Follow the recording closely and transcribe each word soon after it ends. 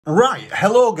Right,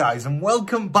 hello guys and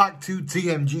welcome back to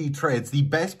TMG Trades, the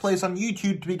best place on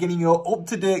YouTube to be getting your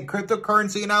up-to-date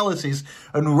cryptocurrency analysis.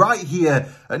 And right here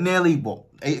at nearly,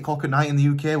 8 o'clock at night in the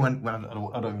UK, when I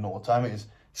don't even know what time it is.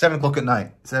 7 o'clock at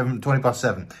night, 20 past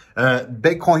 7.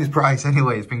 Bitcoin's price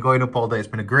anyway, it's been going up all day. It's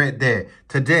been a great day.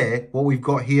 Today, what we've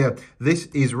got here, this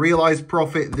is realized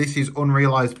profit, this is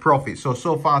unrealized profit. So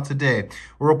far today,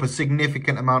 we're up a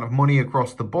significant amount of money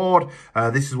across the board.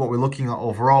 This is what we're looking at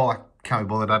overall. Can't be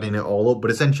bothered adding it all up, but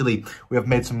essentially we have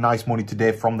made some nice money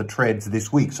today from the trades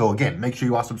this week. So again, make sure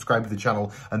you are subscribed to the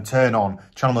channel and turn on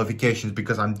channel notifications,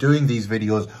 because I'm doing these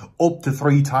videos up to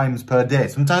 3 times per day,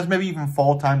 sometimes maybe even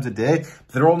 4 times a day.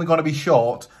 They're only going to be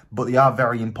short, but they are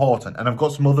very important. And I've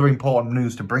got some other important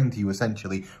news to bring to you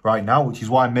essentially right now, which is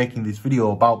why I'm making this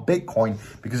video about Bitcoin,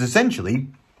 because essentially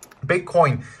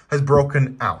Bitcoin has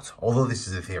broken out. Although this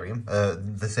is Ethereum,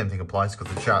 the same thing applies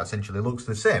because the chart essentially looks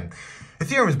the same.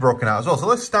 Ethereum is broken out as well. So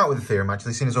let's start with Ethereum,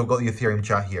 actually, seeing as I've got the Ethereum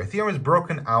chart here. Ethereum is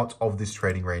broken out of this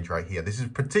trading range right here. This is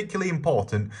particularly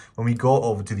important when we go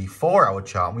over to the 4-hour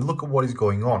chart and we look at what is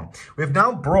going on. We have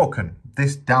now broken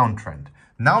this downtrend.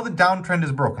 Now the downtrend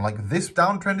is broken, like this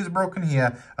downtrend is broken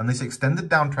here, and this extended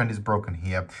downtrend is broken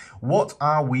here. What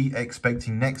are we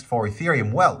expecting next for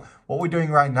Ethereum? Well, what we're doing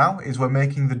right now is we're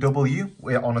making the W.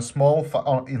 We're on a small,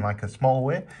 in like a small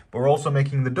way, but we're also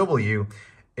making the W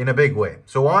in a big way.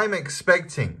 So I'm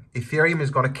expecting Ethereum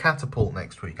is going to catapult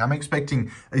next week. I'm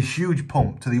expecting a huge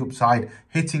pump to the upside,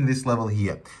 hitting this level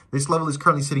here. This level is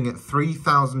currently sitting at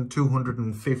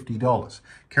 $3,250.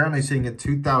 Currently sitting at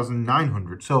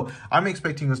 $2,900. So I'm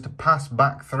expecting us to pass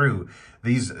back through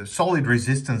these solid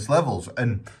resistance levels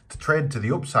and to trade to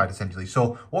the upside essentially.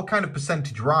 So what kind of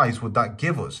percentage rise would that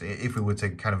give us if we were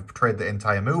to kind of trade the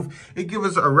entire move? It gives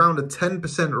us around a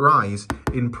 10% rise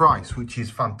in price, which is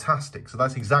fantastic. So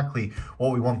that's exactly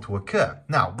what we want to occur.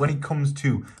 Now, when it comes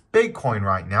to Bitcoin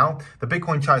right now, the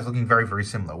Bitcoin chart is looking very, very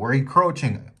similar. We're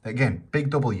encroaching, again, big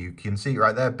W. You can see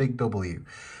right there, big W.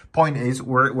 Point is,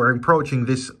 we're approaching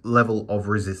this level of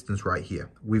resistance right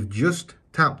here. We've just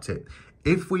tapped it.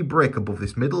 If we break above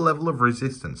this middle level of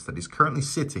resistance that is currently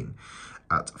sitting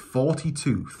at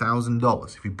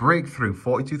 $42,000, if we break through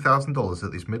 $42,000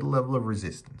 at this middle level of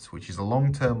resistance, which is a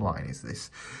long-term line, is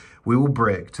this, we will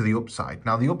break to the upside.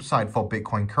 Now, the upside for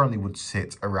Bitcoin currently would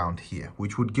sit around here,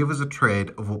 which would give us a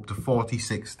trade of up to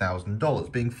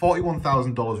 $46,000. Being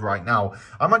 $41,000 right now,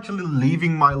 I'm actually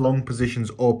leaving my long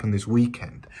positions open this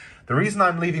weekend. The reason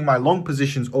I'm leaving my long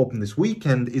positions open this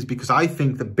weekend is because I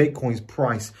think that Bitcoin's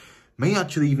price may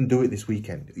actually even do it this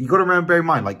weekend. You got to remember, bear in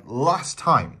mind, like last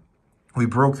time we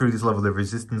broke through this level of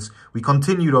resistance, we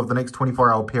continued over the next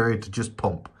 24-hour period to just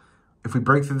pump. If we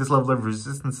break through this level of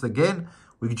resistance again,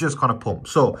 we could just kind of pump.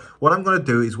 So what I'm going to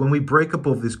do is when we break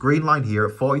above this green line here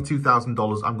at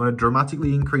 $42,000, I'm going to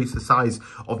dramatically increase the size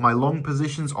of my long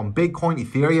positions on Bitcoin,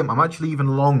 Ethereum. I'm actually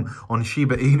even long on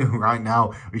Shiba Inu right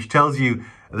now, which tells you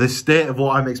the state of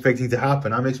what I'm expecting to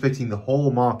happen. I'm expecting the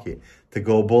whole market to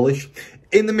go bullish.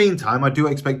 In the meantime, I do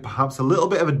expect perhaps a little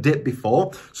bit of a dip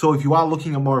before. So if you are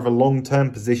looking at more of a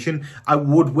long-term position, I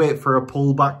would wait for a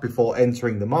pullback before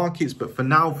entering the markets. But for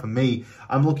now, for me,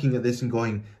 I'm looking at this and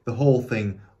going, the whole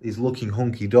thing is looking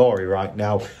hunky-dory right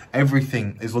now.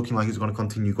 Everything is looking like it's going to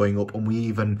continue going up, and we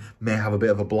even may have a bit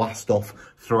of a blast off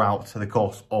throughout the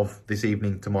course of this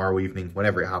evening, tomorrow evening,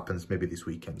 whenever it happens, maybe this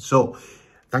weekend. So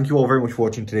thank you all very much for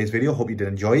watching today's video. Hope you did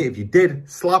enjoy it. If you did,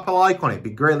 slap a like on it. It'd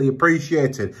be greatly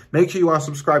appreciated. Make sure you are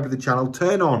subscribed to the channel.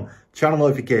 Turn on channel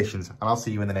notifications, and I'll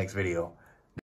see you in the next video.